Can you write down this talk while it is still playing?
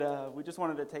We just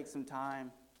wanted to take some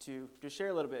time to just share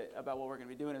a little bit about what we're going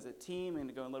to be doing as a team and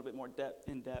to go a little bit more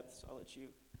in depth. So I'll let you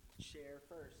share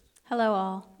first. Hello,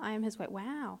 all. I am his wife.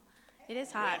 Wow, it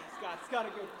is hot. It's got a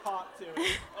good pop to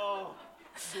it. Oh,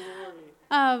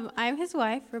 glory. I'm his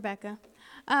wife, Rebecca.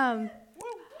 I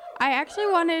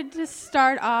actually wanted to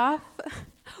start off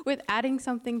with adding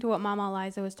something to what Mama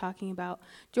Eliza was talking about.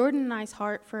 Jordan and I's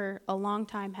heart for a long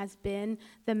time has been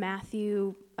the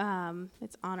Matthew,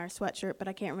 it's on our sweatshirt, but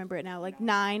I can't remember it now, like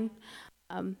 9,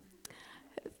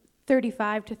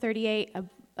 35 to 38,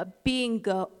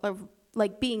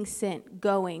 being sent,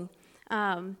 going.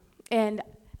 And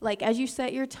like as you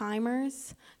set your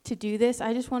timers to do this,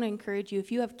 I just want to encourage you,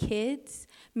 if you have kids,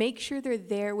 make sure they're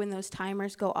there when those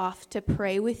timers go off to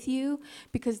pray with you,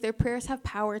 because their prayers have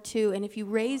power too. And if you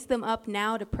raise them up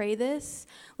now to pray this,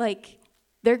 like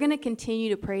they're going to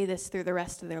continue to pray this through the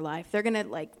rest of their life. They're going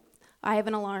to I have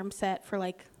an alarm set for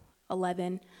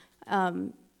 11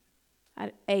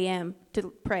 a.m.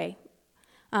 to pray.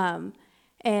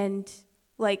 And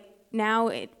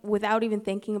now, without even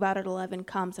thinking about it, 11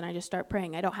 comes and I just start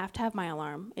praying. I don't have to have my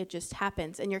alarm. It just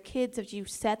happens. And your kids, if you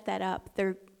set that up,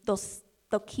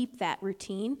 they'll keep that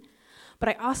routine. But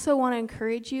I also want to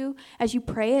encourage you, as you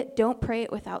pray it, don't pray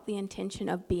it without the intention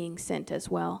of being sent as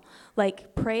well.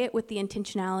 Pray it with the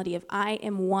intentionality of, I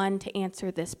am one to answer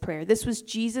this prayer. This was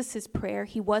Jesus' prayer.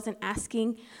 He wasn't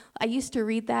asking. I used to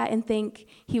read that and think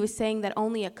he was saying that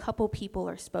only a couple people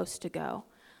are supposed to go.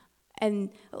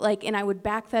 And I would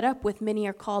back that up with many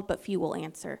are called, but few will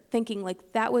answer, thinking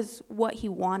that was what he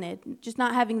wanted, just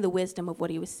not having the wisdom of what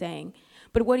he was saying.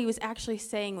 But what he was actually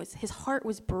saying was his heart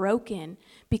was broken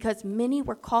because many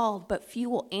were called, but few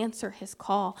will answer his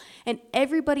call. And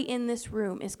everybody in this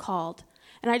room is called.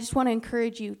 And I just want to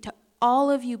encourage you to all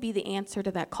of you be the answer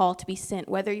to that call to be sent,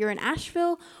 whether you're in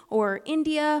Asheville or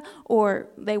India, or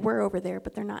they were over there,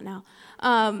 but they're not now,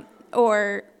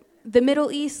 or the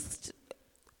Middle East,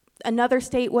 another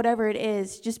state, whatever it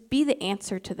is, just be the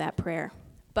answer to that prayer.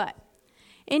 But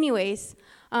anyways,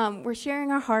 we're sharing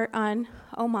our heart on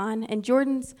Oman, and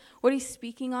Jordan's, what he's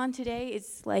speaking on today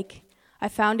is I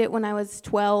found it when I was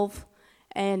 12,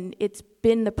 and it's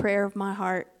been the prayer of my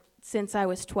heart since I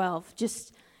was 12.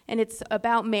 And it's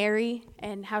about Mary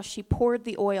and how she poured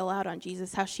the oil out on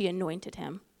Jesus, how she anointed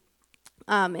him.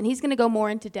 And he's going to go more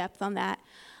into depth on that,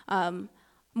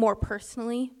 more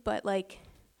personally, but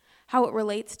how it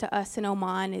relates to us in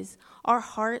Oman is our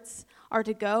hearts are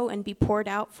to go and be poured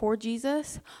out for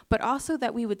Jesus, but also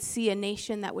that we would see a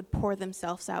nation that would pour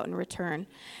themselves out in return.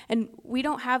 And we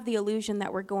don't have the illusion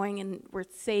that we're going and we're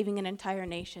saving an entire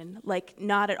nation.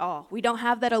 Not at all. We don't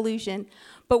have that illusion.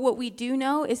 But what we do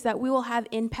know is that we will have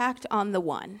impact on the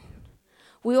one.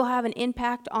 We will have an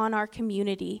impact on our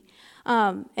community.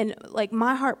 And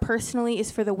my heart personally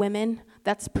is for the women.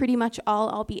 That's pretty much all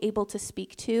I'll be able to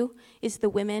speak to is the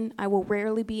women. I will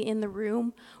rarely be in the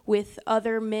room with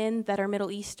other men that are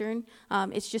Middle Eastern.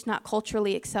 It's just not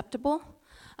culturally acceptable.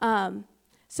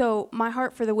 So my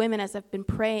heart for the women as I've been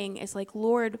praying is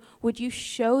Lord, would you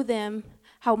show them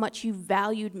how much you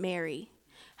valued Mary,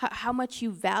 how much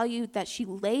you valued that she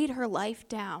laid her life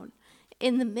down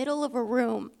in the middle of a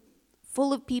room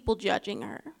full of people judging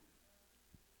her.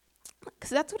 Because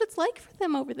that's what it's like for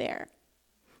them over there.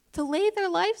 To lay their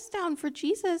lives down for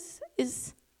Jesus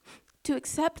is to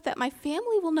accept that my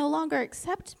family will no longer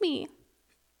accept me.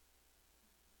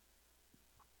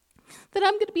 That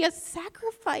I'm going to be a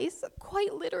sacrifice,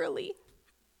 quite literally.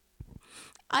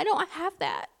 I don't have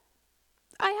that.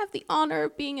 I have the honor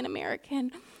of being an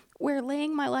American, where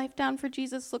laying my life down for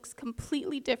Jesus looks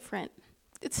completely different.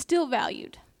 It's still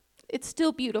valued. It's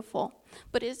still beautiful,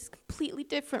 but it's completely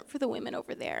different for the women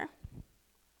over there.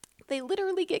 They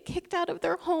literally get kicked out of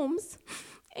their homes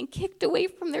and kicked away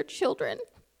from their children,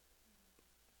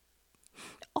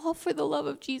 all for the love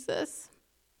of Jesus.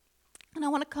 And I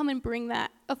want to come and bring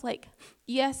that of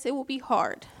yes, it will be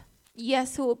hard.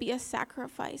 Yes, it will be a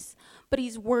sacrifice, but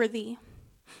he's worthy,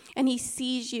 and he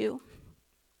sees you.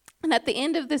 And at the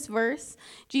end of this verse,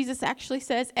 Jesus actually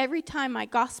says, every time my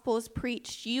gospel is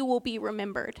preached, you will be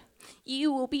remembered.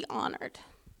 You will be honored.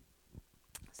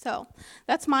 So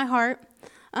that's my heart.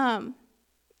 And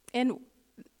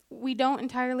we don't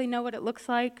entirely know what it looks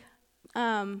like.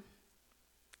 There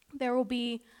will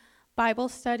be Bible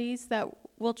studies that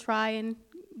we'll try and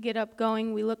get up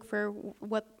going. We look for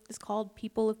what is called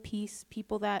people of peace,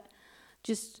 people that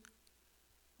just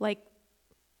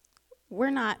we're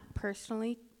not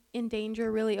personally in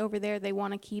danger really over there. They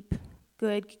want to keep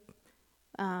good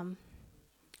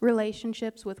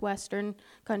relationships with Western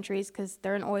countries because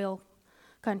they're an oil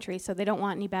country, so they don't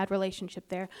want any bad relationship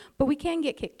there. But we can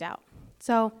get kicked out.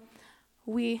 So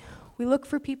we look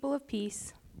for people of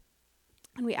peace,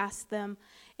 and we ask them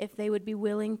if they would be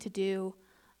willing to do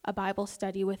a Bible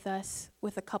study with us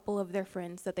with a couple of their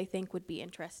friends that they think would be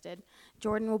interested.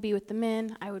 Jordan will be with the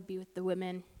men, I would be with the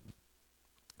women.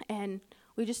 And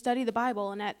we just study the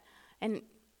Bible, and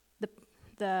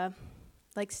the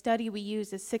study we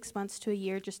use is 6 months to a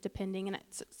year, just depending. And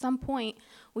at some point,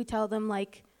 we tell them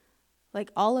like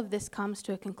all of this comes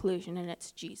to a conclusion, and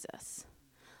it's Jesus.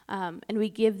 And we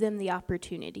give them the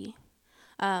opportunity.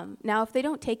 Now, if they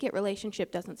don't take it,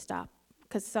 relationship doesn't stop,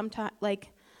 because sometimes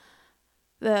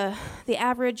the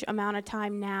average amount of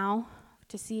time now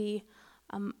to see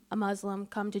a Muslim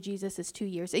come to Jesus is 2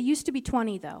 years. It used to be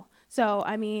 20, though. So,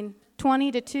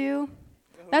 20 to 2,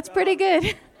 that's pretty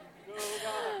good.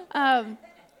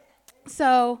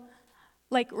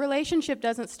 Relationship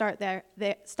doesn't stop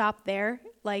there.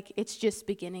 It's just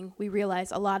beginning. We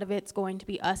realize a lot of it's going to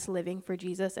be us living for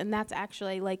Jesus, and that's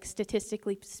actually,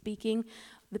 statistically speaking,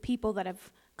 the people that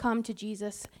have come to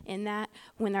Jesus in that,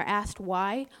 when they're asked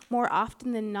why, more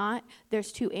often than not,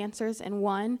 there's two answers, and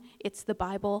one, it's the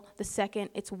Bible. The second,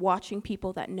 it's watching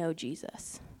people that know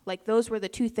Jesus. Those were the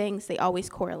two things they always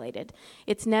correlated.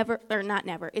 It's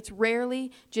it's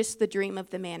rarely just the dream of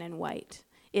the man in white.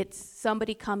 It's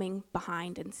somebody coming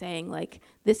behind and saying,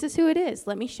 this is who it is.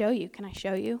 Let me show you. Can I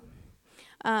show you?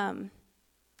 So I'm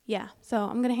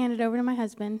going to hand it over to my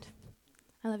husband.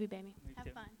 I love you, baby. Have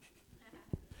fun.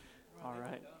 All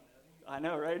right. I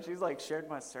know, right? She's shared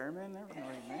my sermon. Everything.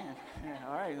 Man. Yeah,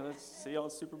 all right, let's see y'all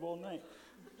at Super Bowl night.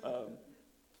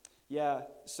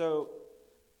 So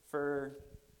for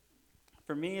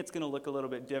me, it's going to look a little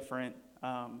bit different.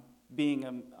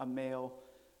 Being a male,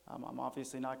 I'm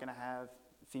obviously not going to have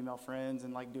female friends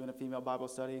and doing a female Bible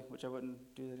study, which I wouldn't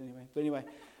do that anyway. But anyway,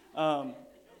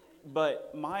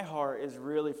 but my heart is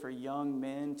really for young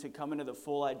men to come into the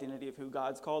full identity of who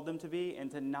God's called them to be,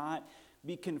 and to not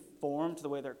be conformed to the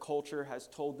way their culture has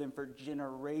told them for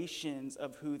generations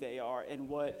of who they are and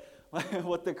what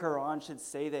the Quran should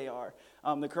say they are.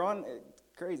 The Quran,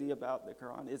 crazy about the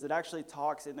Quran, is it actually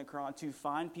talks in the Quran to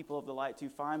find people of the light, to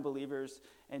find believers,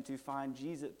 and to find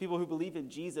Jesus, people who believe in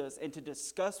Jesus, and to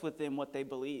discuss with them what they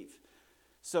believe.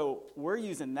 So we're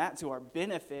using that to our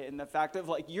benefit, in the fact of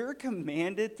you're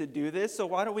commanded to do this, so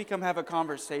why don't we come have a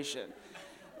conversation?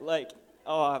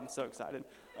 I'm so excited.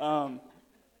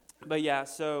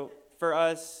 So for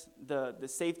us, the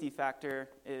safety factor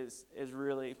is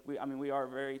really, we are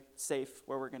very safe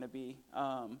where we're going to be,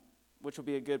 which will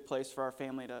be a good place for our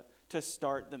family to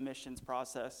start the missions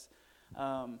process.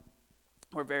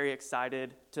 We're very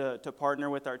excited to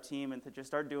partner with our team and to just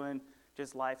start doing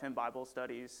just life and Bible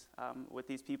studies with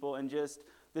these people, and just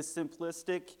this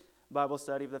simplistic Bible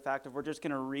study of the fact of we're just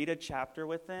going to read a chapter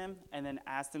with them and then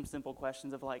ask them simple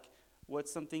questions of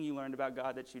what's something you learned about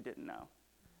God that you didn't know?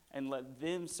 And let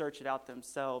them search it out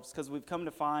themselves. Because we've come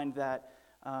to find that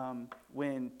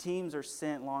when teams are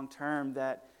sent long-term,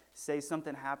 that say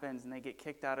something happens and they get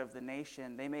kicked out of the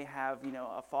nation, they may have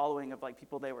a following of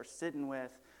people they were sitting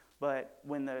with, but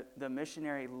when the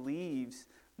missionary leaves,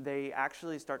 they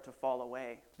actually start to fall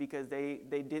away because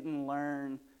they didn't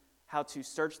learn how to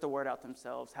search the word out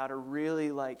themselves, how to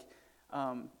really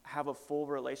have a full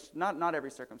relationship. Not every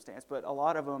circumstance, but a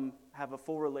lot of them have a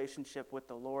full relationship with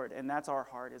the Lord. And that's our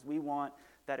heart, is we want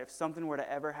that if something were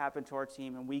to ever happen to our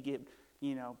team and we get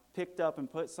picked up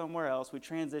and put somewhere else, we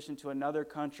transition to another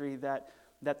country, that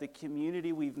the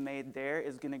community we've made there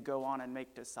is going to go on and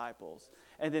make disciples.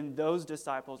 And then those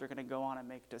disciples are going to go on and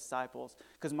make disciples.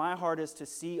 Because my heart is to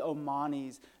see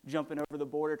Omanis jumping over the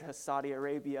border to Saudi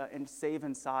Arabia and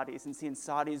saving Saudis, and seeing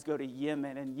Saudis go to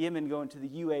Yemen and Yemen going to the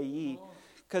UAE.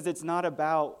 Because it's not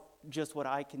about just what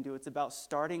I can do. It's about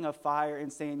starting a fire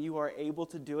and saying, you are able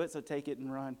to do it, so take it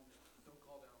and run. Don't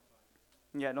call down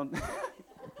fire. Yeah, don't.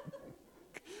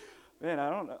 Man, I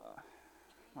don't know.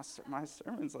 My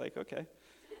sermon's okay.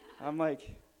 I'm are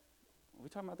we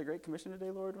talking about the Great Commission today,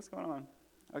 Lord? What's going on?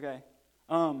 Okay.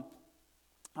 I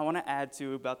want to add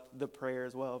to about the prayer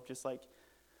as well. Just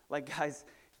guys,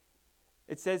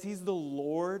 it says he's the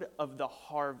Lord of the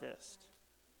harvest.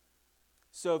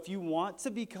 So if you want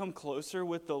to become closer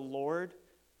with the Lord,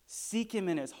 seek him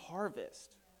in his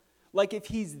harvest. If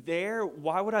he's there,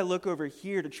 why would I look over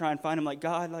here to try and find him?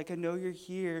 God, I know you're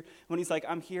here. When he's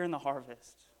I'm here in the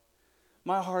harvest.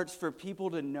 My heart's for people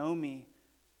to know me.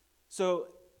 So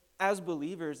as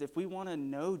believers, if we want to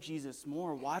know Jesus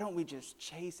more, why don't we just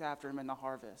chase after him in the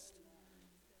harvest?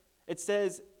 It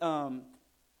says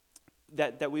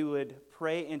that we would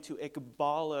pray into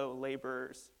Iqbalo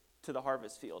laborers to the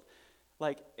harvest field.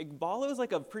 like, Igbalo is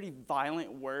like a pretty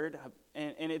violent word,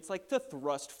 and it's like to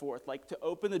thrust forth, like to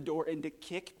open the door and to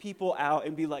kick people out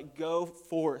and be like, go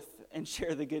forth and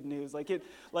share the good news.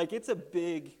 It's a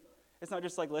big, it's not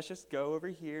just like, let's just go over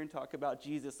here and talk about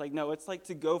Jesus. Like, no, it's like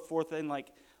to go forth in like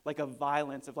a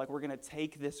violence of like, we're going to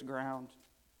take this ground.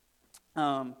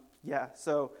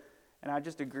 So, and I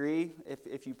just agree,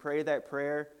 if you pray that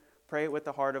prayer, pray it with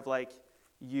the heart of like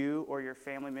you or your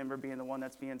family member being the one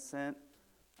that's being sent.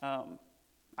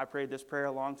 I prayed this prayer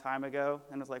a long time ago,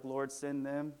 and was like, Lord, send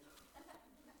them.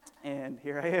 And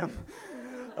here I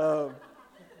am.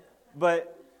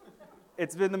 But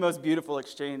it's been the most beautiful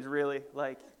exchange, really.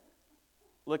 Like,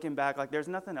 looking back, like, there's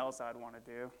nothing else I'd want to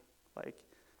do. Like,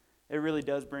 it really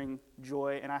does bring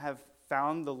joy, and I have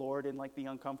found the Lord in, like, the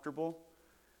uncomfortable.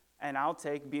 And I'll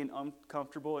take being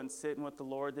uncomfortable and sitting with the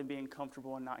Lord than being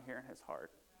comfortable and not hearing his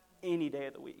heart. Any day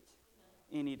of the week.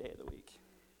 Any day of the week.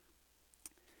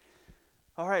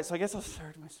 All right, so I guess I'll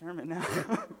start my sermon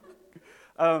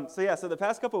now. So the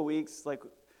past couple of weeks, like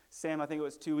Sam, I think it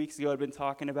was 2 weeks ago, had been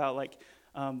talking about like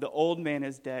the old man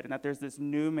is dead and that there's this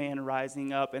new man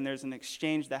rising up and there's an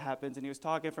exchange that happens. And he was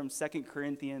talking from 2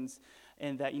 Corinthians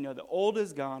and that, the old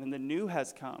is gone and the new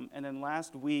has come. And then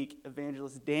last week,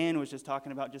 Evangelist Dan was just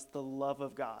talking about just the love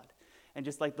of God and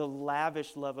just like the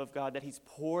lavish love of God that he's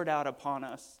poured out upon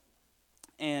us.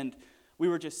 And we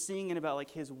were just singing about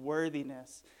like his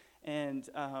worthiness. And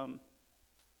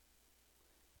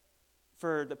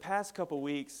for the past couple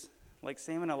weeks, like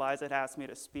Sam and Eliza had asked me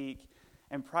to speak.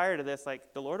 And prior to this,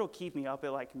 like the Lord will keep me up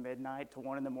at like midnight to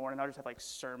 1 a.m. I'll just have like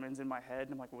sermons in my head.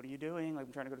 And I'm like, what are you doing? Like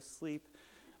I'm trying to go to sleep.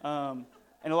 And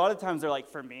a lot of times they're like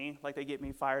for me, like they get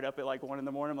me fired up at like 1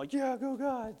 a.m. I'm like, yeah, go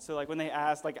God. So like when they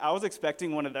asked, like I was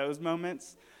expecting one of those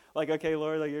moments. Like, okay,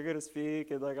 Lord, like you're going to speak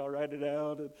and like I'll write it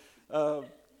down.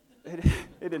 And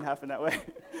it didn't happen that way.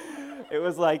 It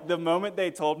was like the moment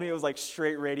they told me, it was like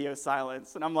straight radio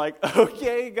silence. And I'm like,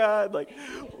 okay, God, like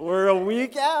we're a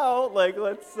week out. Like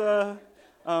let's, and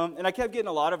I kept getting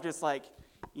a lot of just like,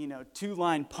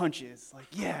 2-line punches. Like,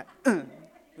 yeah,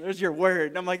 there's your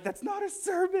word. And I'm like, that's not a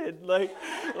sermon. Like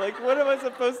what am I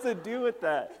supposed to do with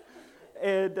that?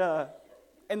 And the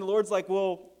Lord's like,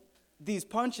 well, these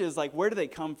punches, like, where do they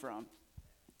come from?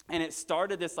 And it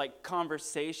started this like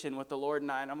conversation with the Lord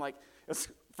and I. And I'm like, it's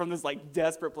from this like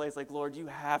desperate place, like, Lord, you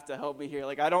have to help me here.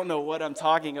 Like, I don't know what I'm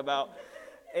talking about.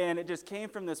 And it just came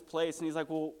from this place. And he's like,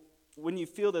 well, when you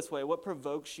feel this way, what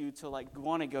provokes you to like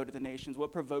want to go to the nations?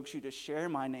 What provokes you to share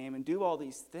my name and do all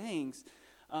these things?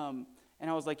 And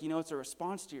I was like, it's a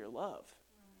response to your love.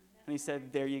 And he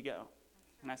said, there you go.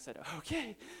 And I said,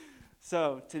 okay.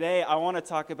 So today I want to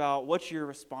talk about what's your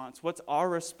response? What's our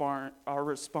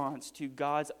response to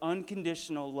God's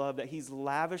unconditional love that he's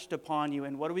lavished upon you,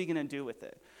 and what are we going to do with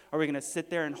it? Are we going to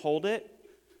sit there and hold it?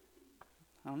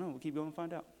 I don't know. We'll keep going and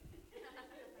find out.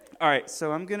 All right,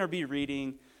 so I'm going to be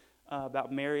reading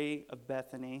about Mary of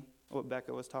Bethany, what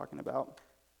Becca was talking about.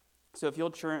 So if you'll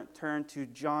turn to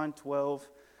John 12,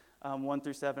 1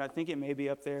 through 7. I think it may be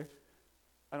up there.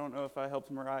 I don't know if I helped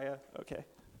Mariah. Okay.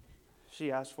 She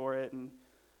asked for it, and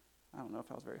I don't know if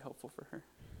I was very helpful for her.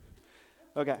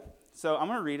 Okay, so I'm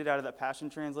going to read it out of the Passion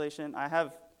Translation. I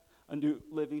have a New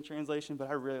Living Translation, but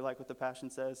I really like what the Passion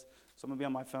says, so I'm going to be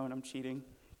on my phone. I'm cheating.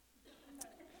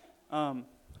 So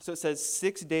it says,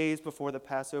 6 days before the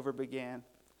Passover began,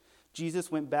 Jesus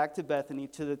went back to Bethany,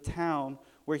 to the town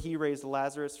where he raised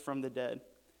Lazarus from the dead.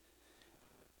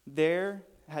 There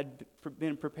had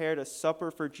been prepared a supper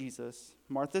for Jesus.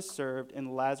 Martha served,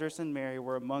 and Lazarus and Mary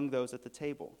were among those at the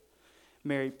table.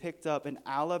 Mary picked up an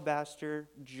alabaster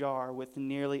jar with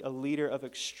nearly a liter of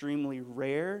extremely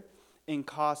rare and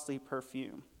costly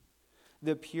perfume,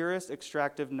 the purest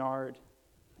extract of nard,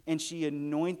 and she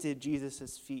anointed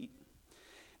Jesus' feet.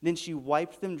 Then she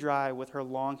wiped them dry with her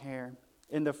long hair,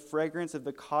 and the fragrance of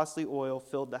the costly oil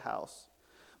filled the house.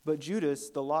 But Judas,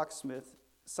 the locksmith,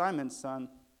 Simon's son,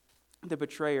 the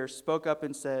betrayer, spoke up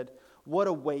and said, "What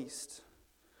a waste.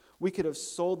 We could have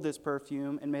sold this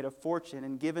perfume and made a fortune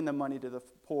and given the money to the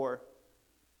poor."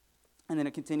 And then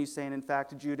it continues saying, in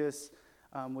fact, Judas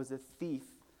was a thief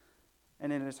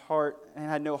and in his heart and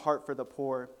had no heart for the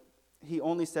poor. He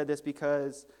only said this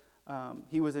because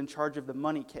he was in charge of the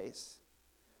money case.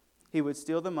 He would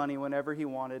steal the money whenever he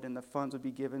wanted, and the funds would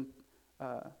be given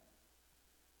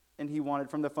and he wanted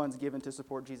from the funds given to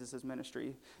support Jesus'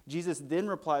 ministry. Jesus then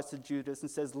replies to Judas and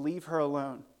says, "Leave her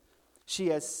alone. She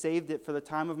has saved it for the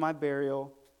time of my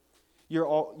burial. You'll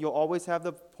always have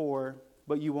the poor,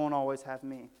 but you won't always have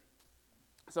me."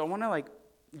 So I want to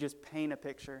just paint a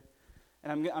picture.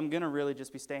 And I'm going to really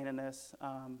just be staying in this.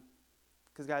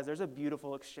 Because guys, there's a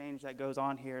beautiful exchange that goes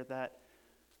on here that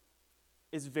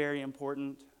is very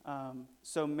important.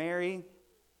 So Mary,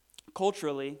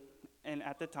 culturally, and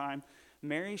at the time,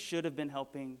 Mary should have been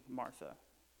helping Martha.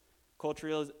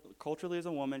 Culturally as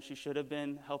a woman, she should have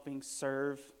been helping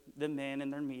serve the men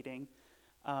in their meeting.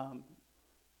 And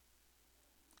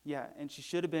she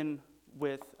should have been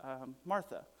with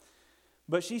Martha.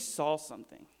 But she saw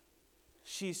something.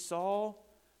 She saw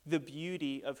the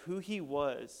beauty of who he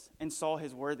was and saw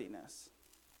his worthiness,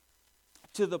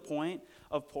 to the point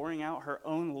of pouring out her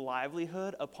own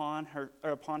livelihood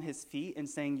upon his feet and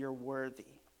saying, "You're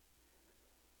worthy."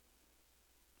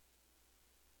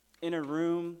 In a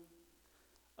room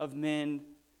of men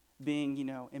being,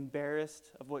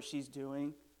 embarrassed of what she's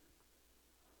doing,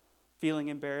 feeling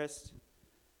embarrassed,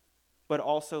 but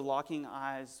also locking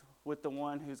eyes with the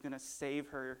one who's going to save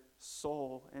her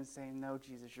soul and saying, "No,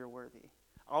 Jesus, you're worthy.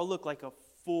 I'll look like a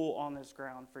fool on this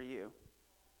ground for you."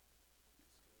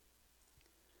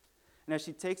 And as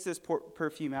she takes this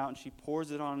perfume out and she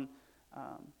pours it on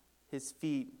his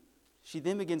feet, she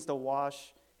then begins to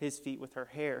wash his feet with her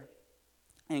hair.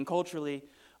 And culturally,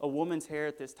 a woman's hair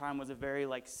at this time was a very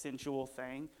sensual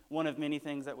thing, one of many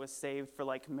things that was saved for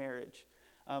marriage.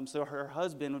 So her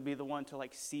husband would be the one to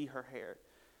see her hair.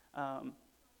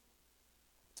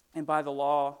 And by the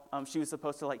law, she was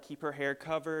supposed to keep her hair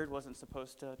covered, wasn't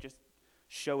supposed to just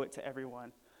show it to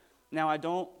everyone. Now, I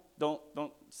don't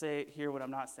say hear what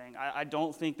I'm not saying. I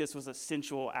don't think this was a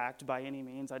sensual act by any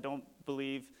means. I don't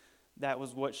believe that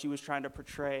was what she was trying to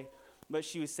portray. But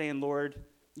she was saying, "Lord,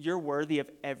 you're worthy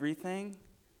of everything,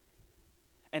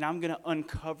 and I'm going to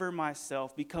uncover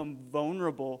myself, become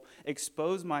vulnerable,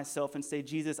 expose myself, and say,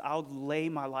 'Jesus, I'll lay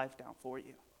my life down for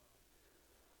you.'"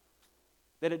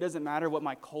 That it doesn't matter what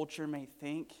my culture may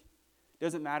think. It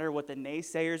doesn't matter what the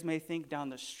naysayers may think down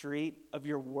the street of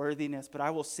your worthiness, but I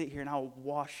will sit here and I will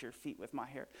wash your feet with my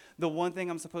hair. The one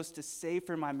thing I'm supposed to say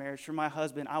for my marriage, for my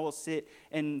husband, I will sit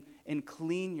and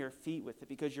clean your feet with it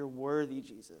because you're worthy,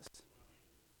 Jesus.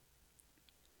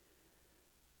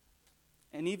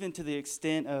 And even to the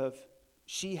extent of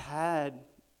she had,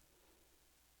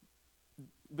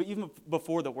 but even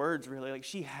before the words really,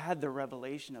 she had the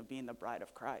revelation of being the bride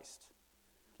of Christ.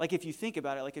 If you think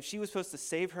about it, if she was supposed to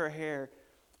save her hair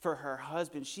for her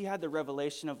husband, she had the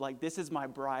revelation of this is my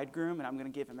bridegroom and I'm going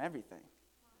to give him everything.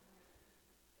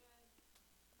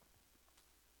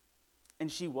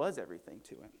 And she was everything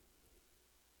to him.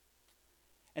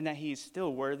 And that he's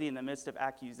still worthy in the midst of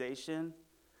accusation.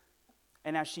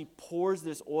 And as she pours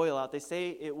this oil out, they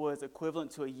say it was equivalent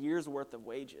to a year's worth of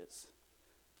wages.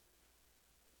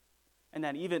 And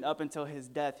that even up until his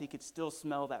death, he could still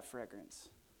smell that fragrance.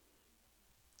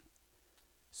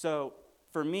 So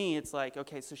for me, it's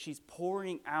okay, so she's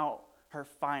pouring out her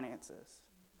finances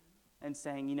and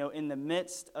saying, in the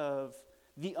midst of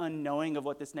the unknowing of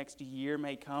what this next year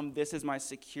may come, this is my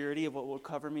security of what will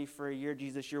cover me for a year.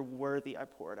 Jesus, you're worthy. I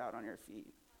pour it out on your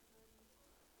feet.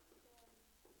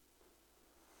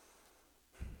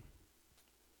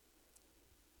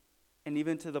 And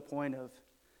even to the point of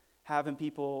having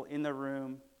people in the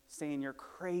room saying, "You're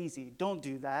crazy. Don't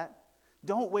do that.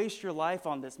 Don't waste your life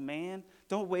on this man.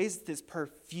 Don't waste this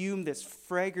perfume, this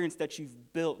fragrance that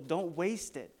you've built. Don't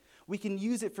waste it. We can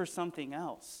use it for something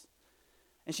else."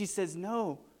 And she says,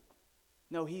 No,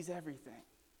 he's everything.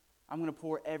 I'm going to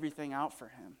pour everything out for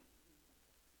him.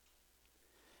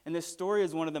 And this story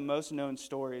is one of the most known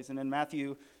stories. And in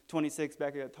Matthew 26,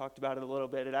 Becca talked about it a little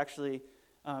bit. It actually,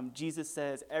 Jesus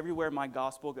says, "Everywhere my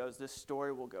gospel goes, this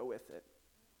story will go with it."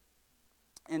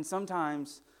 And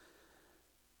sometimes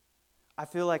I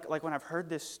feel like when I've heard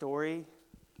this story,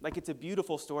 it's a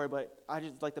beautiful story, but I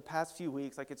just, the past few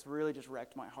weeks, it's really just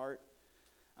wrecked my heart.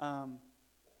 And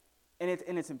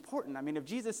it's important. I mean, if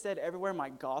Jesus said, "Everywhere my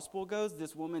gospel goes,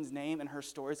 this woman's name and her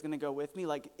story is going to go with me,"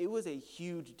 it was a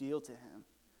huge deal to him.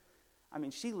 I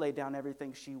mean, she laid down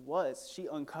everything she was. She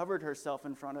uncovered herself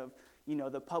in front of,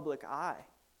 the public eye.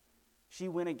 She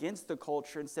went against the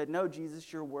culture and said, "No,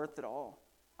 Jesus, you're worth it all.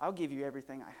 I'll give you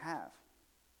everything I have."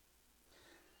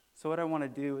 So what I want to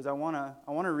do is I want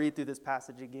to read through this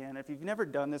passage again. If you've never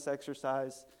done this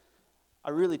exercise,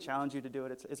 I really challenge you to do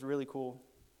it. It's really cool.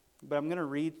 But I'm going to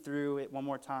read through it one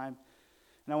more time.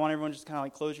 And I want everyone to just kind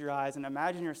of close your eyes and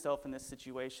imagine yourself in this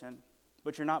situation.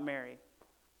 But you're not Mary.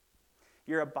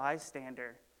 You're a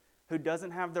bystander who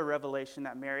doesn't have the revelation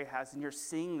that Mary has, and you're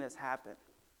seeing this happen.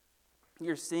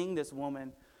 You're seeing this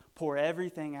woman pour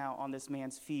everything out on this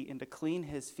man's feet and to clean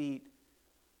his feet.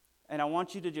 And I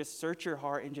want you to just search your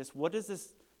heart and just, what does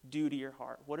this do to your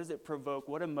heart? What does it provoke?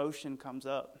 What emotion comes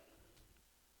up?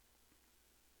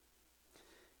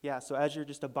 Yeah, so as you're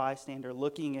just a bystander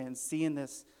looking in, seeing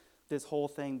this this whole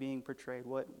thing being portrayed,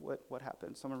 what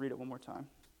happened. So I'm going to read it one more time.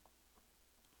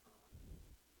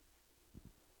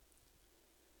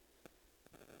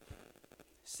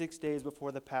 "6 days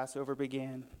before the Passover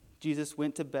began, Jesus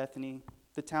went to Bethany,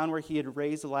 the town where he had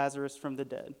raised Lazarus from the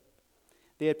dead.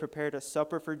 They had prepared a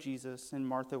supper for Jesus, and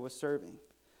Martha was serving.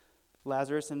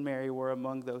 Lazarus and Mary were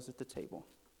among those at the table.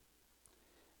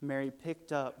 Mary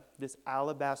picked up this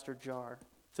alabaster jar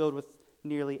filled with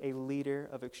nearly a liter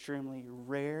of extremely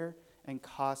rare and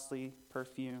costly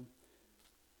perfume,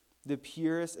 the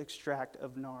purest extract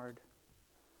of nard,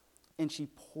 and she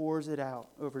pours it out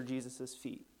over Jesus'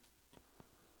 feet.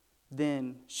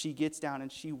 Then she gets down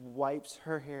and she wipes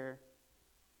her hair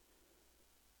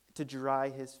to dry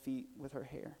his feet with her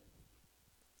hair.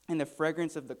 And the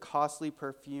fragrance of the costly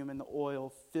perfume and the oil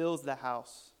fills the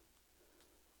house.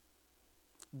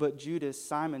 But Judas,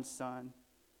 Simon's son,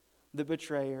 the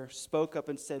betrayer, spoke up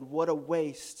and said, 'What a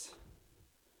waste!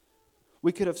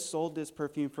 We could have sold this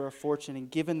perfume for a fortune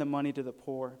and given the money to the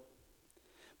poor.'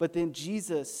 But then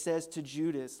Jesus says to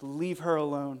Judas, 'Leave her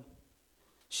alone.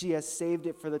 She has saved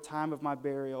it for the time of my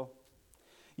burial.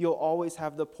 You'll always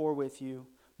have the poor with you,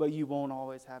 but you won't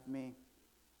always have me.'"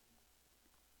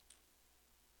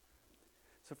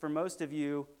 So for most of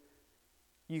you,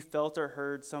 you felt or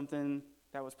heard something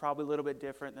that was probably a little bit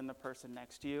different than the person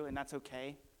next to you, and that's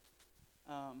okay.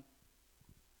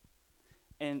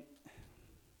 And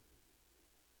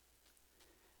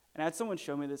I had someone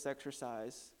show me this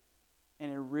exercise,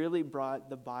 and it really brought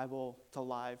the Bible to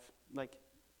life,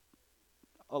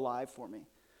 alive for me,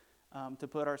 to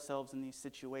put ourselves in these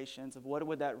situations of what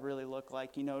would that really look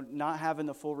like, not having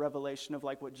the full revelation of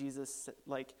what Jesus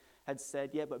had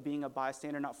said yet, but being a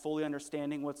bystander, not fully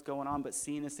understanding what's going on, but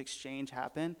seeing this exchange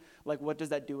happen. What does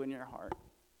that do in your heart?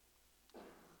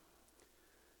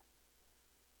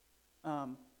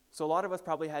 So a lot of us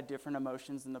probably had different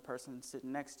emotions than the person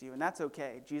sitting next to you, and that's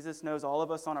okay. Jesus knows all of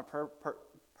us on a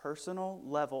personal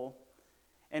level,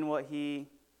 and what he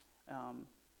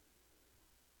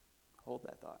hold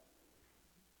that thought.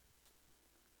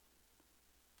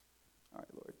 All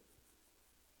right, Lord.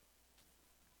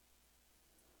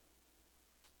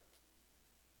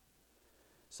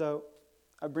 So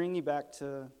I bring you back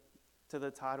to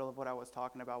the title of what I was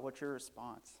talking about. What's your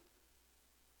response?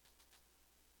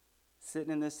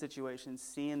 Sitting in this situation,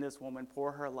 seeing this woman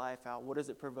pour her life out, what does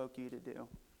it provoke you to do?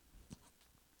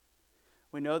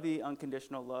 We know the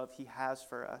unconditional love he has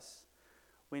for us.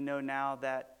 We know now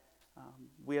that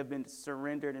we have been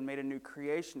surrendered and made a new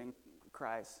creation in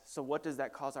Christ. So what does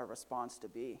that cause our response to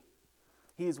be?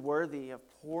 He is worthy of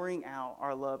pouring out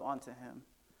our love onto him.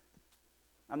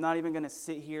 I'm not even going to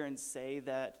sit here and say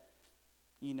that,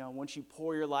 once you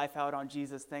pour your life out on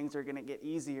Jesus, things are going to get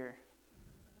easier.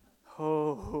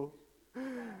 Oh,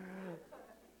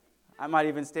 I might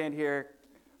even stand here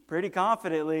pretty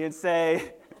confidently and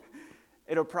say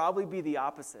it'll probably be the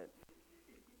opposite.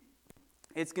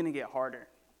 It's going to get harder.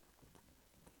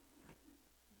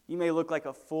 You may look like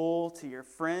a fool to your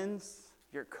friends,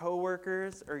 your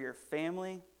coworkers, or your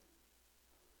family.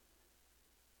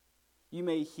 You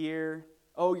may hear,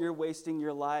 "Oh, you're wasting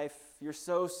your life. You're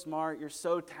so smart. You're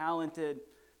so talented.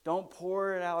 Don't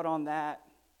pour it out on that.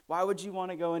 Why would you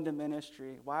want to go into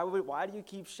ministry? Why do you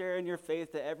keep sharing your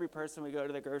faith to every person we go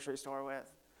to the grocery store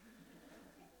with?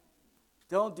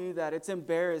 Don't do that. It's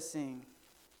embarrassing."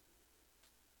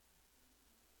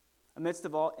 Amidst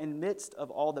of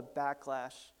all the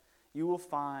backlash, you will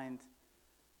find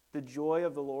the joy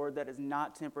of the Lord that is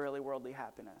not temporarily worldly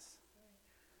happiness.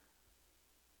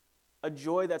 A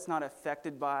joy that's not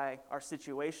affected by our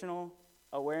situational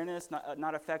awareness,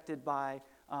 not affected by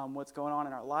what's going on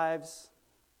in our lives.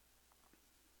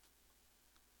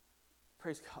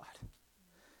 Praise God.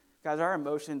 Guys, our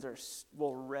emotions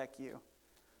will wreck you.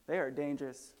 They are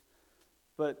dangerous,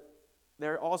 but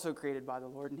they're also created by the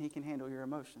Lord, and he can handle your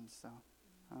emotions. So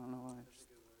I don't know why I just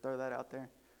throw that out there.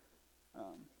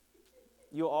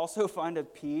 You'll also find a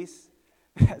peace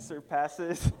that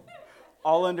surpasses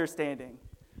all understanding.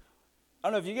 I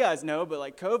don't know if you guys know,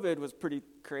 but COVID was pretty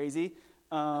crazy.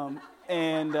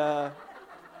 And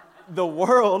the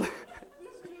world,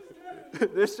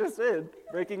 this just in,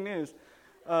 breaking news.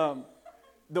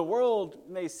 The world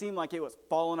may seem like it was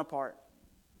falling apart,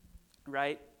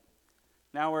 right?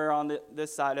 Now we're on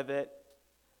this side of it.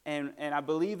 And I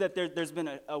believe that there's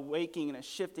been a waking and a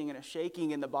shifting and a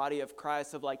shaking in the body of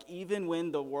Christ of even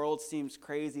when the world seems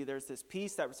crazy, there's this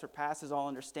peace that surpasses all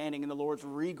understanding, and the Lord's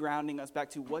regrounding us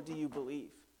back to, what do you believe?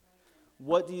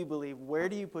 What do you believe? Where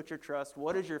do you put your trust?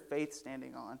 What is your faith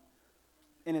standing on?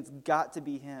 And it's got to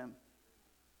be him.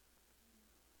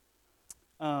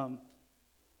 So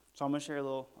I'm going to share a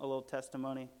little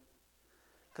testimony.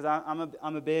 because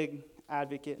I'm a big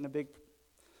advocate and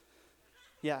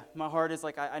my heart is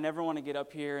like, I never want to get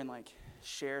up here and like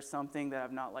share something that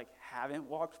I've not like haven't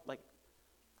walked, like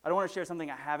I don't want to share something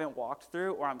I haven't walked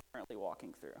through or I'm currently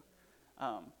walking through.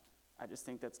 I just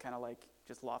think that's kind of like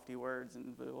just lofty words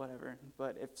and whatever.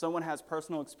 But if someone has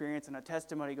personal experience and a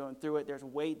testimony going through it, there's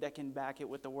weight that can back it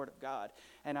with the Word of God.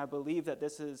 And I believe that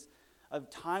this is a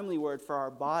timely word for our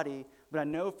body, but I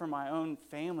know for my own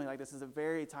family, like this is a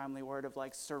very timely word of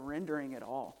like surrendering it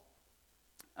all.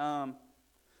 Oh,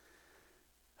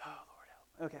 Lord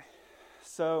help. Okay.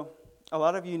 So a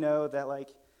lot of you know that like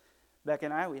Becca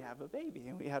and I, we have a baby.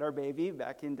 And we had our baby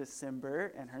back in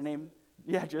December, and her name,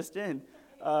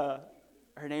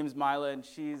 her name's Mila, and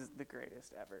she's the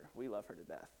greatest ever. We love her to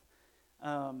death.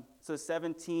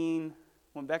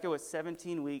 When Becca was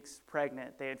 17 weeks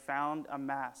pregnant, they had found a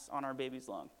mass on our baby's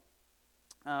lung.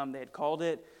 They had called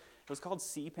it was called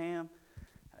CPAM.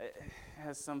 It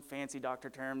has some fancy doctor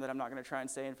term that I'm not going to try and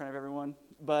say in front of everyone.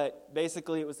 But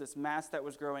basically, it was this mass that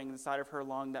was growing inside of her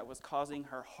lung that was causing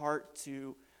her heart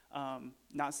to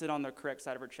not sit on the correct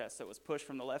side of her chest. So it was pushed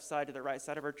from the left side to the right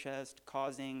side of her chest,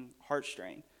 causing heart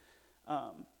strain.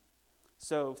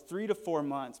 So 3 to 4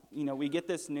 months, we get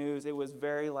this news. It was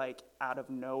very like out of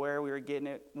nowhere. We were getting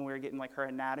it when we were getting like her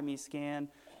anatomy scan.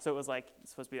 So it was like,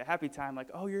 it's supposed to be a happy time, like,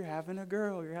 oh, you're having a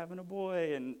girl, you're having a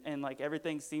boy. And like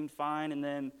everything seemed fine. And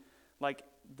then like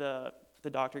the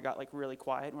doctor got like really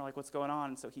quiet and we're like, what's going on?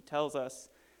 And so he tells us,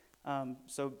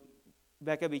 so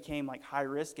Becca became like high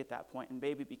risk at that point, and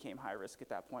baby became high risk at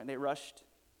that point. They rushed,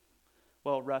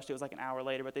 it was like an hour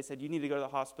later, but they said, you need to go to the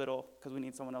hospital because we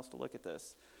need someone else to look at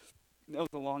this. That was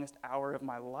the longest hour of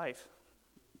my life,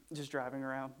 just driving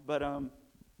around. But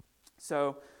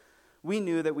so we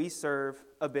knew that we serve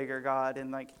a bigger God,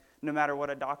 and like no matter what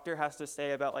a doctor has to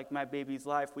say about like my baby's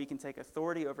life, we can take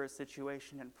authority over a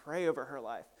situation and pray over her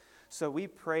life. So we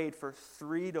prayed for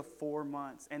 3 to 4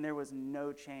 months, and there was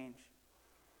no change.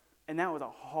 And that was a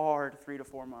hard 3 to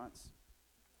 4 months.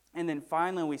 And then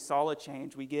finally we saw a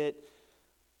change. We get,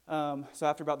 so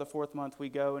after about the 4th month, we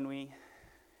go and we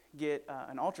get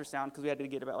an ultrasound because we had to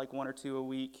get about like 1 or 2 a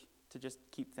week to just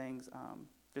keep things,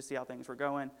 just see how things were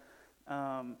going.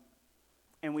 And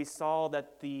we saw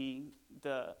that the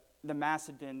mass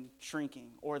had been shrinking,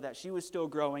 or that she was still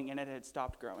growing and it had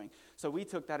stopped growing. So we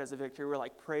took that as a victory. We're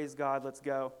like, praise God, let's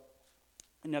go.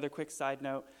 Another quick side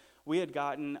note, we had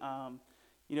gotten,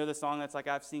 the song that's like,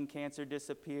 I've seen cancer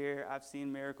disappear, I've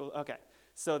seen miracles. Okay,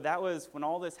 so that was, when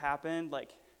all this happened,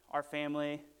 like our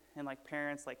family and like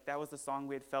parents, like that was the song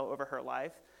we had felt over her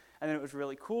life. And then it was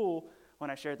really cool when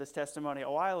I shared this testimony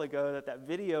a while ago that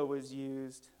video was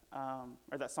used,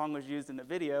 or that song was used in the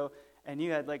video, and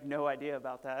you had like no idea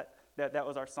about that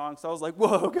was our song. So I was like,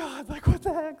 whoa, God, like what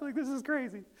the heck? Like this is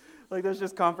crazy. Like that's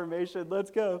just confirmation.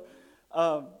 Let's go.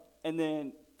 And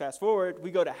then fast forward,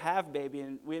 we go to have baby,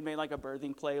 and we had made like a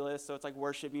birthing playlist. So it's like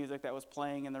worship music that was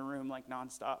playing in the room like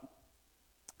nonstop.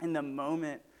 In the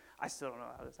moment, I still don't know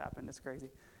how this happened. It's crazy.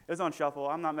 It was on shuffle.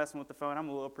 I'm not messing with the phone. I'm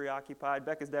a little preoccupied.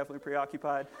 Becca's definitely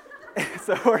preoccupied.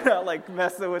 So we're not like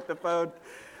messing with the phone.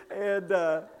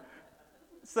 And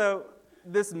so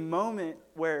this moment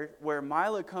where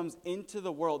Mila comes into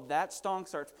the world, that song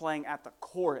starts playing at the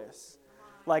chorus.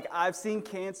 Like, I've seen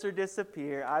cancer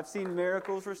disappear. I've seen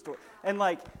miracles restored. And,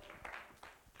 like,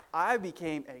 I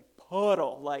became a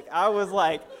puddle. Like, I was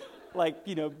like,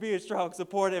 being strong,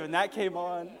 supportive, and that came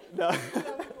on. No.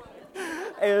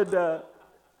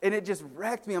 And it just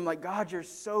wrecked me. I'm like, God, you're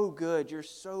so good. You're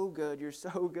so good. You're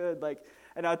so good. Like,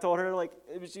 and I told her, like,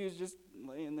 she was just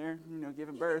laying there,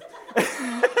 giving birth.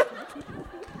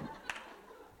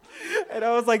 And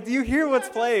I was like, do you hear what's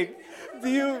playing? Do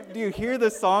you hear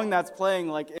the song that's playing?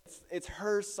 Like, it's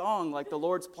her song. Like, the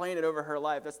Lord's playing it over her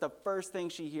life. That's the first thing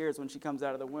she hears when she comes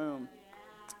out of the womb.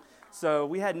 So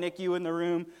we had NICU in the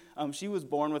room. She was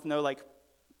born with no, like,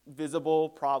 visible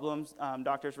problems.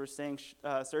 Doctors were saying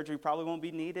surgery probably won't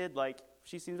be needed. Like,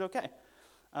 she seems okay.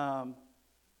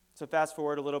 So fast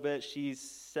forward a little bit. She's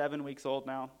 7 weeks old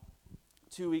now.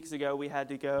 2 weeks ago, we had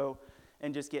to go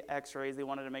and just get x-rays. They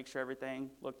wanted to make sure everything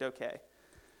looked okay.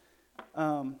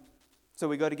 So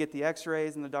we go to get the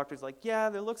x-rays, and the doctor's like, yeah,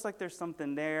 there looks like there's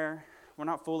something there. We're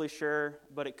not fully sure,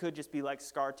 but it could just be like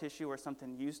scar tissue or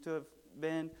something used to have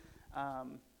been.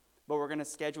 But we're going to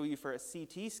schedule you for a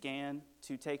CT scan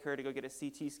to take her to go get a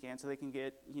CT scan so they can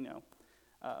get,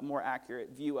 a more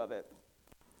accurate view of it.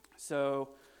 So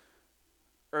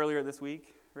earlier this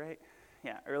week, right?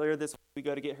 Yeah, earlier this week, we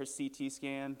go to get her CT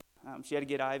scan. She had to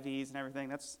get IVs and everything.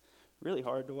 That's really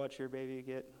hard to watch your baby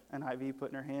get an IV put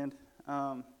in her hand.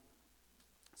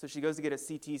 So she goes to get a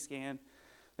CT scan.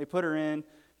 They put her in.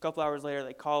 couple hours later,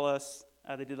 they call us.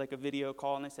 They did like a video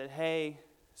call, and they said, hey,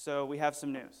 so we have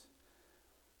some news.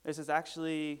 This is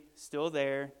actually still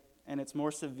there, and it's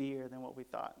more severe than what we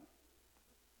thought.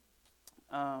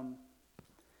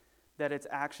 That it's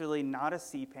actually not a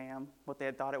CPAM, what they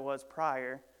had thought it was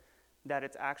prior, that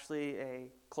it's actually a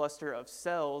cluster of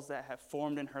cells that have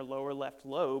formed in her lower left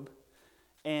lobe,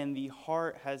 and the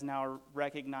heart has now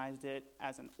recognized it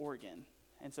as an organ,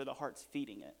 and so the heart's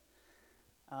feeding it.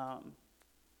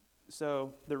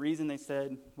 So the reason they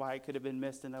said why it could have been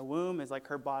missed in the womb is like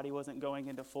her body wasn't going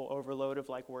into full overload of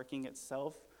like working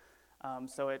itself,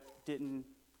 so it didn't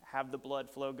have the blood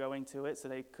flow going to it, so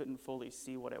they couldn't fully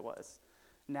see what it was.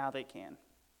 Now they can.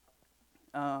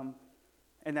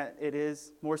 And that it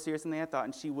is more serious than they had thought,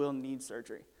 and she will need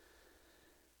surgery.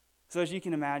 So as you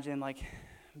can imagine, like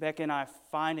Becca and I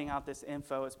finding out this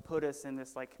info has put us in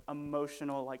this like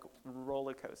emotional like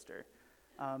roller coaster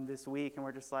this week, and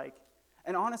we're just like,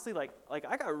 and honestly, like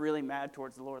I got really mad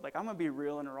towards the Lord. Like I'm gonna be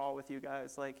real and raw with you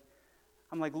guys. Like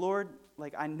I'm like, Lord,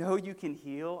 like I know you can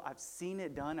heal. I've seen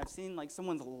it done. I've seen like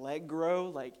someone's leg grow.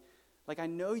 Like I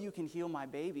know you can heal my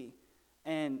baby,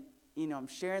 and you know, I'm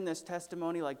sharing this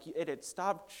testimony, like it had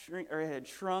stopped or it had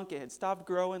shrunk, it had stopped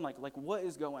growing, like what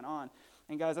is going on?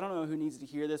 And guys, I don't know who needs to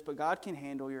hear this, but God can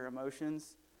handle your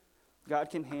emotions. God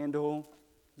can handle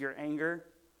your anger.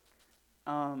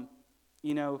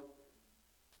 You know,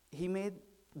 he made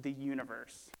the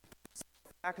universe.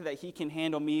 The fact that he can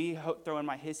handle me throwing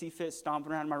my hissy fit,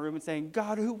 stomping around in my room and saying,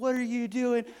 God, what are you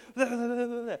doing?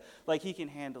 Like he can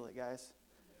handle it, guys.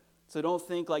 So don't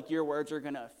think like your words are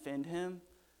going to offend him.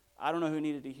 I don't know who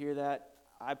needed to hear that.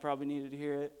 I probably needed to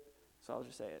hear it, so I'll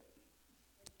just say it.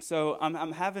 So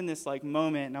I'm having this like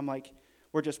moment, and I'm like,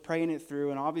 we're just praying it through,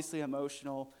 and obviously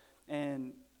emotional,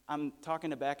 and I'm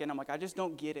talking to Becca, and I'm like, I just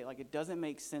don't get it. Like it doesn't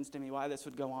make sense to me why this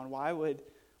would go on. Why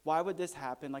would this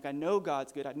happen? Like I know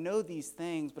God's good. I know these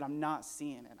things, but I'm not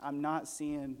seeing it. I'm not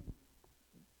seeing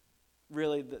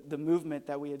really the movement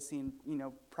that we had seen, you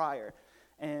know, prior.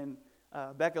 And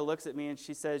Becca looks at me and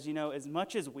she says, you know, as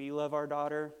much as we love our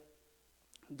daughter,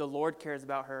 the Lord cares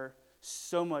about her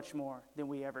so much more than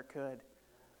we ever could.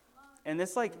 And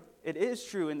this, like, it is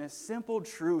true, and this simple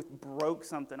truth broke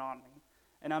something on me.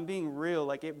 And I'm being real,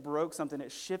 like, it broke something.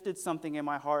 It shifted something in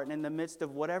my heart. And in the midst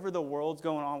of whatever the world's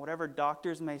going on, whatever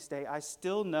doctors may say, I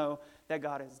still know that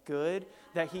God is good,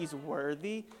 that he's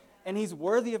worthy, and he's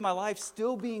worthy of my life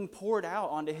still being poured out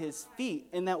onto his feet,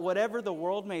 and that whatever the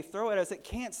world may throw at us, it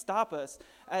can't stop us.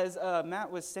 As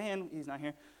Matt was saying, he's not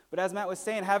here, but as Matt was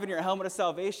saying, having your helmet of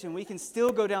salvation, we can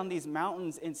still go down these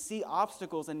mountains and see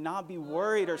obstacles and not be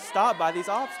worried or stopped by these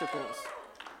obstacles.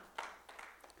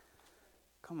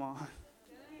 Come on.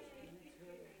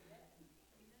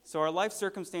 So our life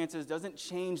circumstances doesn't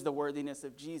change the worthiness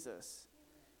of Jesus.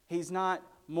 He's not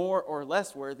more or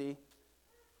less worthy.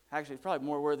 Actually, he's probably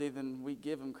more worthy than we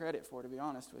give him credit for, to be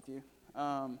honest with you.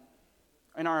 And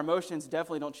our emotions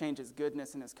definitely don't change his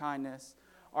goodness and his kindness.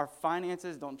 Our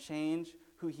finances don't change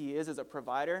who he is as a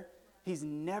provider. He's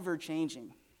never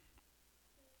changing.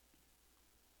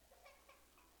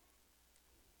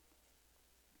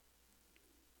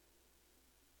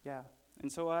 Yeah.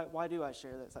 And so why do I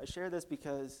share this? I share this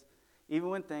because even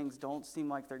when things don't seem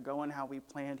like they're going how we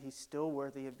planned, he's still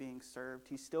worthy of being served.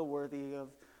 He's still worthy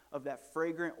of that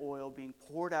fragrant oil being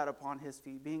poured out upon his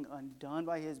feet, being undone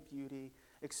by his beauty,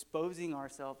 exposing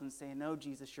ourselves and saying, no,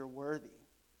 Jesus, you're worthy.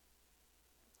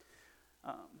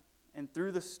 And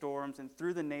through the storms and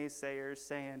through the naysayers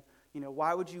saying, you know,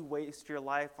 why would you waste your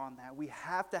life on that? We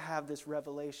have to have this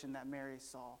revelation that Mary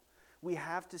saw. We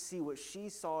have to see what she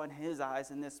saw in his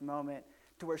eyes in this moment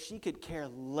to where she could care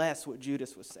less what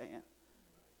Judas was saying.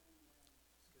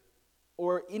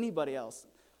 Or anybody else.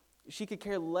 She could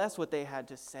care less what they had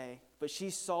to say. But she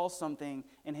saw something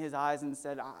in his eyes and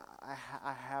said,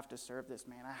 I have to serve this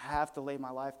man. I have to lay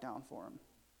my life down for him.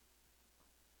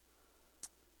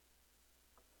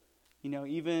 You know,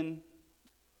 even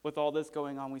with all this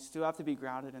going on, we still have to be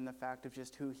grounded in the fact of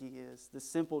just who he is. The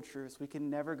simple truths. We can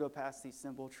never go past these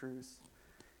simple truths.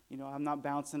 You know, I'm not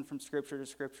bouncing from scripture to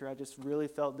scripture. I just really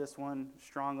felt this one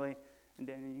strongly. And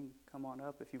Danny, you can come on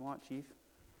up if you want, Chief.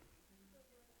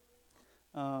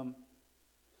 Amen.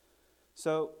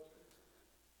 So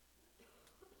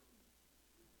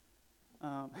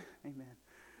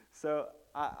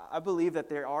I believe that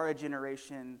there are a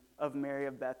generation of Mary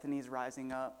of Bethany's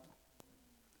rising up.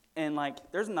 And, like,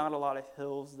 there's not a lot of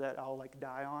hills that I'll, like,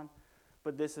 die on,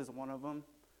 but this is one of them.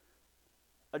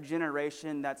 A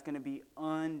generation that's going to be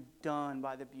undone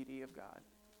by the beauty of God.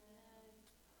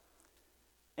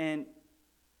 And,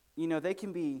 you know,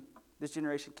 this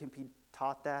generation can be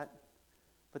taught that.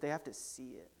 But they have to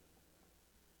see it.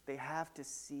 They have to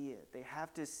see it. They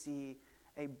have to see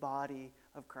a body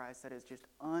of Christ that is just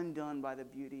undone by the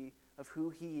beauty of who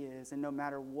he is. And no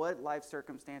matter what life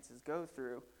circumstances go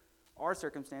through, our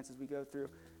circumstances we go through,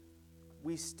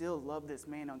 we still love this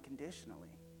man unconditionally.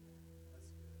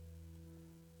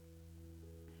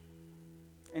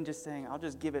 And just saying, I'll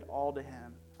just give it all to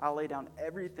him. I'll lay down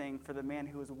everything for the man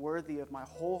who is worthy of my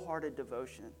wholehearted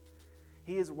devotion.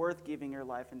 He is worth giving your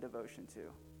life in devotion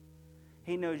to.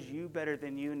 He knows you better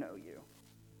than you know you.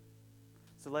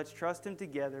 So let's trust him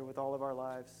together with all of our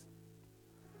lives.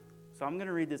 So I'm going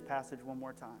to read this passage one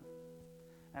more time.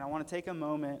 And I want to take a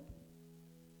moment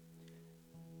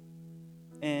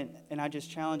and I just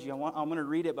challenge you. I'm going to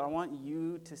read it, but I want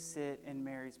you to sit in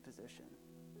Mary's position.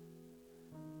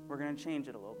 We're going to change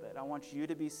it a little bit. I want you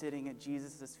to be sitting at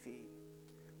Jesus' feet,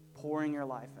 pouring your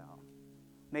life out.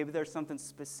 Maybe there's something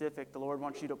specific the Lord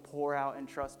wants you to pour out and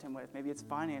trust him with. Maybe it's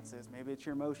finances. Maybe it's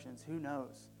your emotions. Who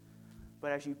knows?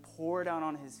 But as you pour it out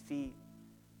on his feet,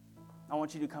 I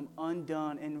want you to come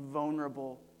undone and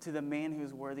vulnerable to the man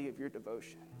who's worthy of your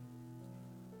devotion.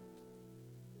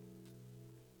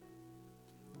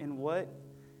 And what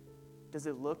does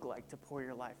it look like to pour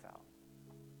your life out?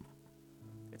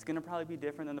 It's going to probably be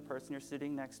different than the person you're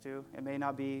sitting next to. It may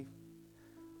not be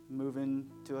moving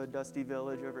to a dusty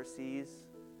village overseas.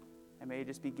 It may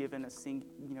just be giving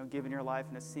your life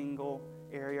in a single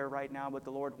area right now, but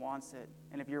the Lord wants it.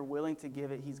 And if you're willing to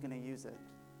give it, he's going to use it.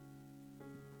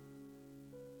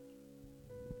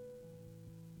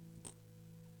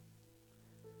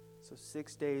 So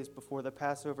 6 days before the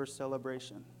Passover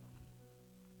celebration,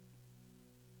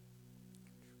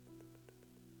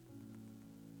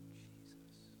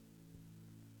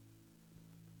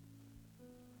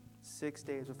 6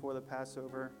 days before the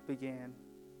Passover began,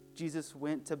 Jesus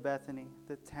went to Bethany,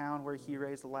 the town where he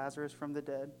raised Lazarus from the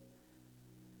dead.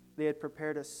 They had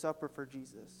prepared a supper for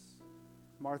Jesus.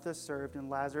 Martha served, and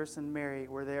Lazarus and Mary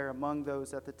were there among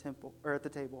those at the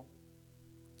table.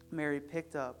 Mary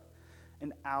picked up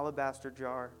an alabaster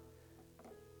jar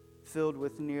filled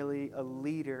with nearly a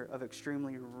liter of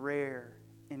extremely rare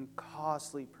and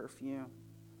costly perfume,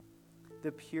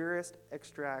 the purest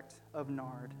extract of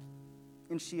nard.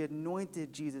 And she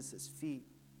anointed Jesus' feet.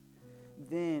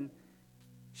 Then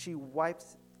she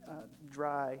wipes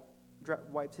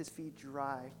his feet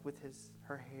dry with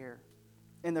her hair.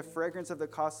 And the fragrance of the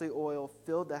costly oil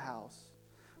filled the house.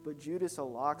 But Judas, a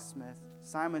locksmith,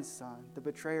 Simon's son, the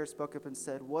betrayer, spoke up and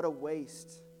said, "What a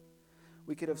waste!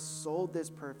 We could have sold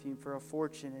this perfume for a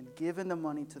fortune and given the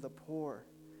money to the poor."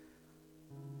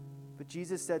 But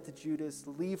Jesus said to Judas,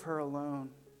 "Leave her alone.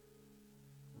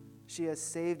 She has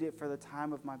saved it for the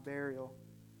time of my burial.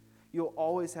 You'll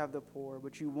always have the poor,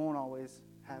 but you won't always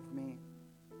have me."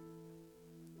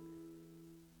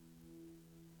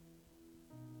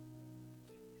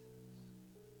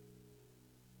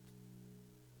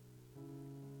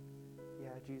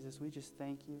 Yeah, Jesus, we just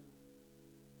thank you.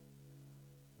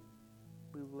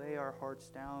 We lay our hearts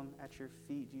down at your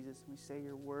feet, Jesus, and we say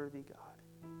you're worthy, God.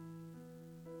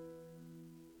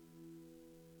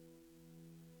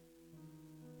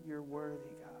 You're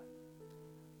worthy, God.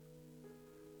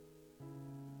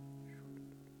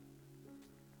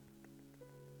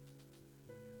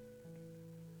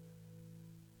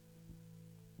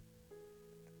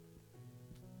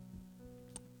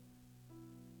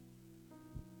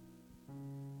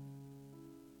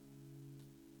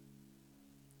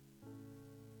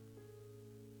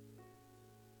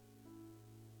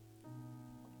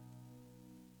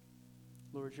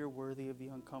 Lord, you're worthy of the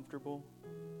uncomfortable.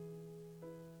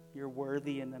 You're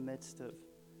worthy in the midst of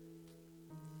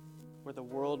where the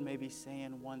world may be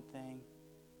saying one thing.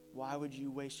 Why would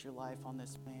you waste your life on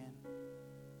this man?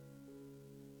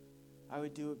 I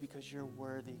would do it because you're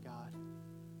worthy, God.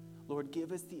 Lord,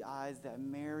 give us the eyes that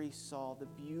Mary saw, the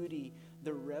beauty,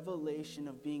 the revelation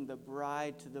of being the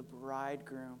bride to the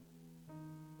bridegroom.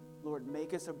 Lord,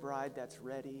 make us a bride that's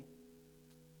ready.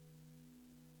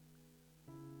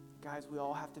 Guys, we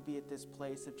all have to be at this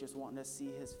place of just wanting to see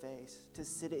his face, to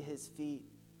sit at his feet.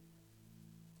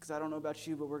 Because I don't know about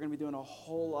you, but we're going to be doing a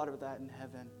whole lot of that in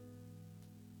heaven.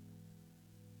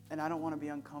 And I don't want to be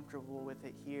uncomfortable with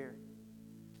it here.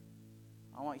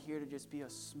 I want here to just be a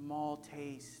small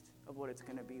taste of what it's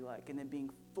going to be like, and then being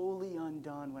fully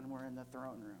undone when we're in the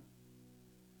throne room.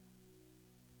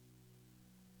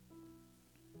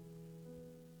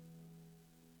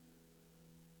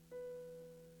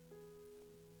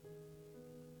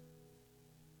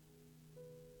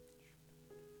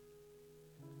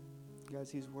 Guys,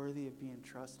 he's worthy of being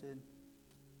trusted.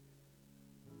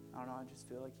 I don't know, I just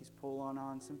feel like he's pulling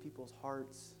on some people's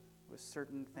hearts with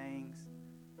certain things.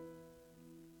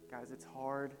 Guys, it's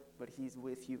hard, but he's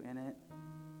with you in it.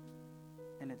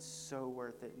 And it's so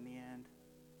worth it in the end.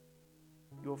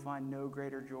 You'll find no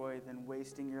greater joy than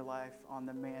wasting your life on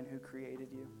the man who created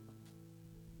you.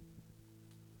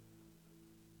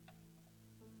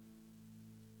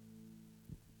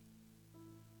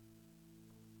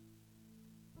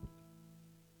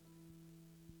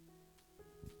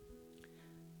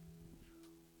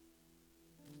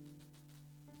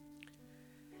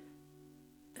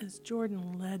 As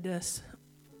Jordan led us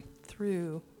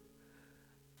through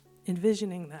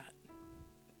envisioning that,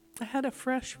 I had a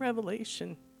fresh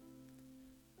revelation.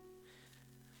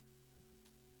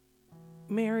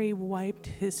 Mary wiped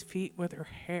his feet with her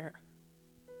hair.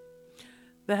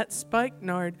 That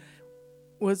spikenard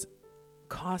was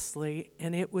costly,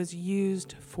 and it was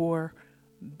used for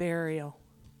burial.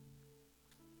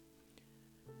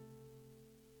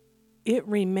 It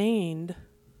remained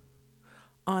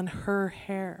on her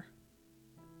hair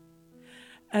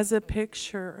as a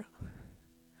picture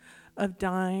of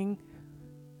dying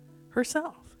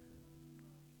herself.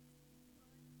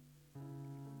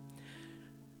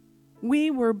 We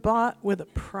were bought with a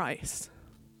price.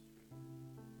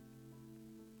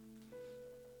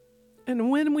 And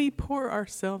when we pour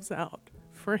ourselves out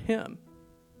for Him,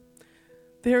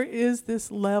 there is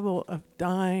this level of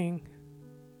dying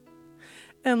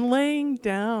and laying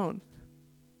down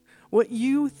what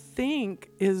you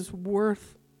think is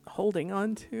worth holding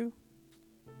on to.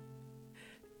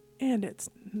 And it's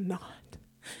not.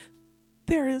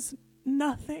 There is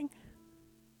nothing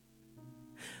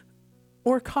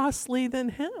more costly than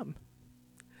Him.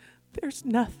 There's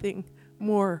nothing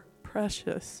more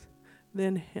precious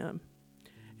than Him.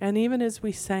 And even as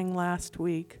we sang last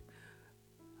week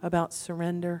about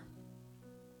surrender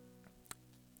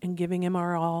and giving Him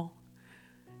our all,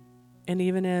 and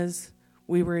even as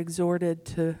we were exhorted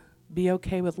to be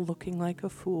okay with looking like a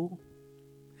fool,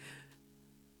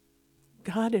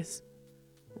 God is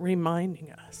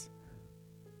reminding us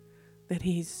that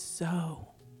He's so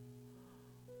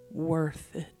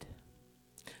worth it.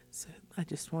 So I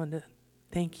just wanted to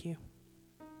thank you.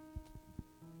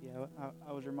 Yeah,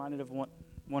 I was reminded of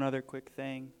one other quick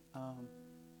thing. And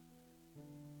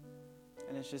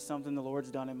it's just something the Lord's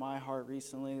done in my heart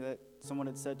recently that someone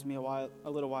had said to me a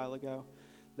little while ago,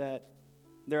 that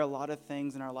there are a lot of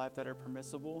things in our life that are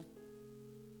permissible,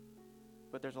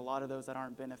 but there's a lot of those that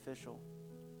aren't beneficial.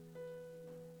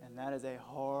 And that is a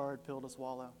hard pill to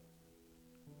swallow.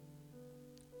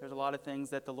 There's a lot of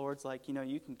things that the Lord's like,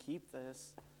 you can keep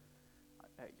this.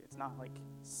 It's not like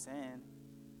sin.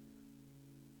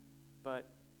 But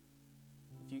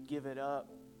if you give it up,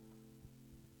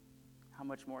 how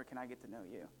much more can I get to know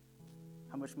you?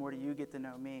 How much more do you get to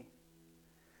know me?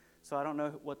 So I don't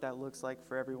know what that looks like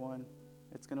for everyone.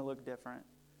 It's going to look different.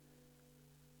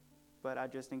 But I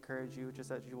just encourage you,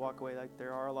 just as you walk away, like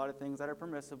there are a lot of things that are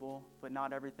permissible, but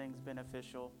not everything's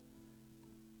beneficial.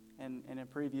 And in a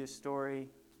previous story,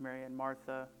 Mary and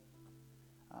Martha,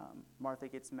 Martha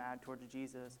gets mad towards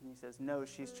Jesus, and he says, no,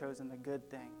 she's chosen the good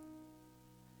thing.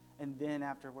 And then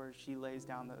afterwards, she lays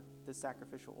down the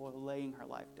sacrificial oil, laying her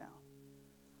life down.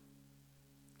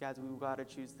 Guys, we've got to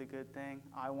choose the good thing.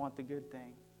 I want the good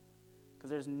thing, because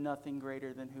there's nothing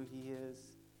greater than who He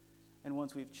is. And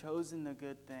once we've chosen the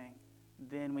good thing,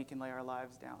 then we can lay our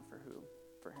lives down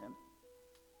for Him.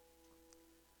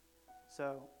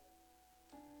 So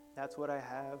that's what I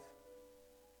have.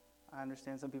 I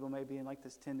understand some people may be in like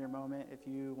this tender moment. If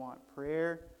you want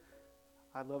prayer,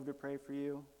 I'd love to pray for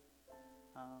you.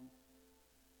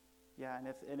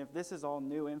 And if this is all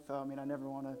new info, I never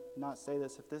want to not say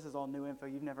this. If this is all new info,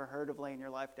 you've never heard of laying your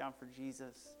life down for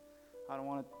Jesus, I don't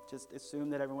want to just assume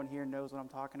that everyone here knows what I'm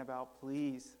talking about.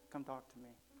 Please come talk to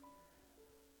me.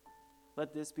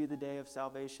 Let this be the day of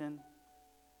salvation,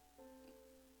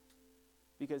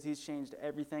 because He's changed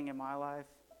everything in my life.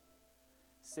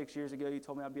 6 years ago, you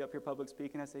told me I'd be up here public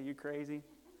speaking. I said, you crazy?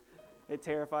 It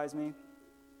terrifies me.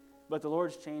 But the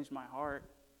Lord's changed my heart.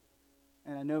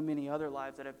 And I know many other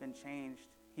lives that have been changed.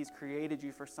 He's created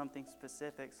you for something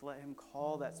specific, so let Him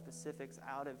call that specifics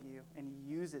out of you and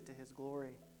use it to His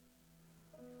glory.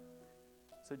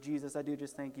 So Jesus, I do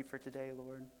just thank You for today,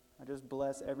 Lord. I just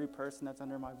bless every person that's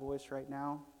under my voice right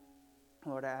now.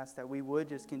 Lord, I ask that we would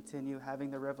just continue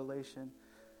having the revelation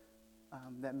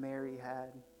that Mary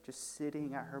had, just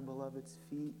sitting at her beloved's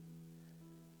feet,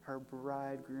 her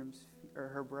bridegroom's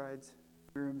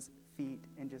feet,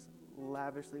 and just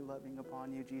lavishly loving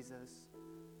upon You, Jesus.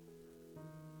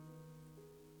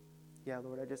 Yeah,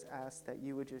 Lord, I just ask that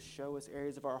You would just show us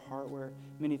areas of our heart where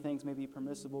many things may be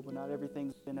permissible, but not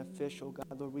everything's beneficial.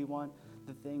 God, Lord, we want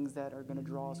the things that are going to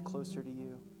draw us closer to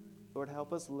You. Lord,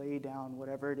 help us lay down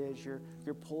whatever it is you're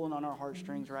pulling on our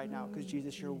heartstrings right now, because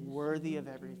Jesus, you're worthy of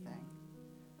everything.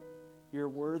 You're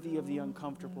worthy of the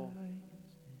uncomfortable.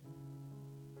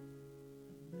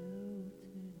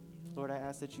 Lord, I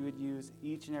ask that you would use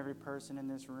each and every person in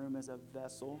this room as a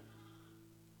vessel.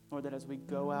 Lord, that as we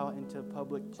go out into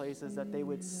public places, that they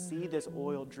would see this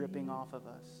oil dripping off of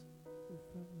us.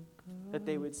 That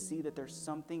they would see that there's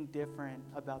something different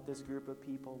about this group of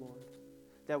people, Lord.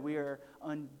 That we are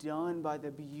undone by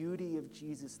the beauty of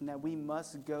Jesus, and that we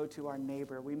must go to our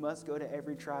neighbor. We must go to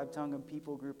every tribe, tongue, and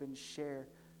people group and share.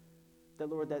 That,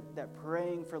 Lord, that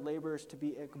praying for laborers to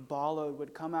be ekbalod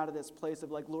would come out of this place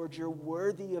of like, Lord, you're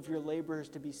worthy of your laborers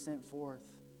to be sent forth.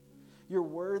 You're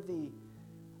worthy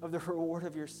of the reward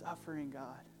of your suffering,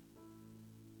 God.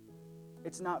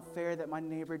 It's not fair that my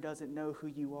neighbor doesn't know who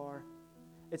you are.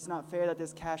 It's not fair that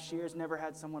this cashier's never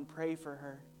had someone pray for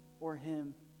her or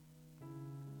him.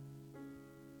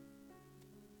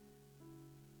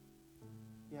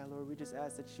 Yeah, Lord, we just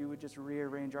ask that you would just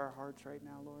rearrange our hearts right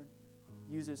now, Lord.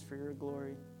 Use us for your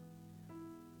glory.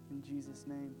 In Jesus'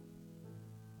 name.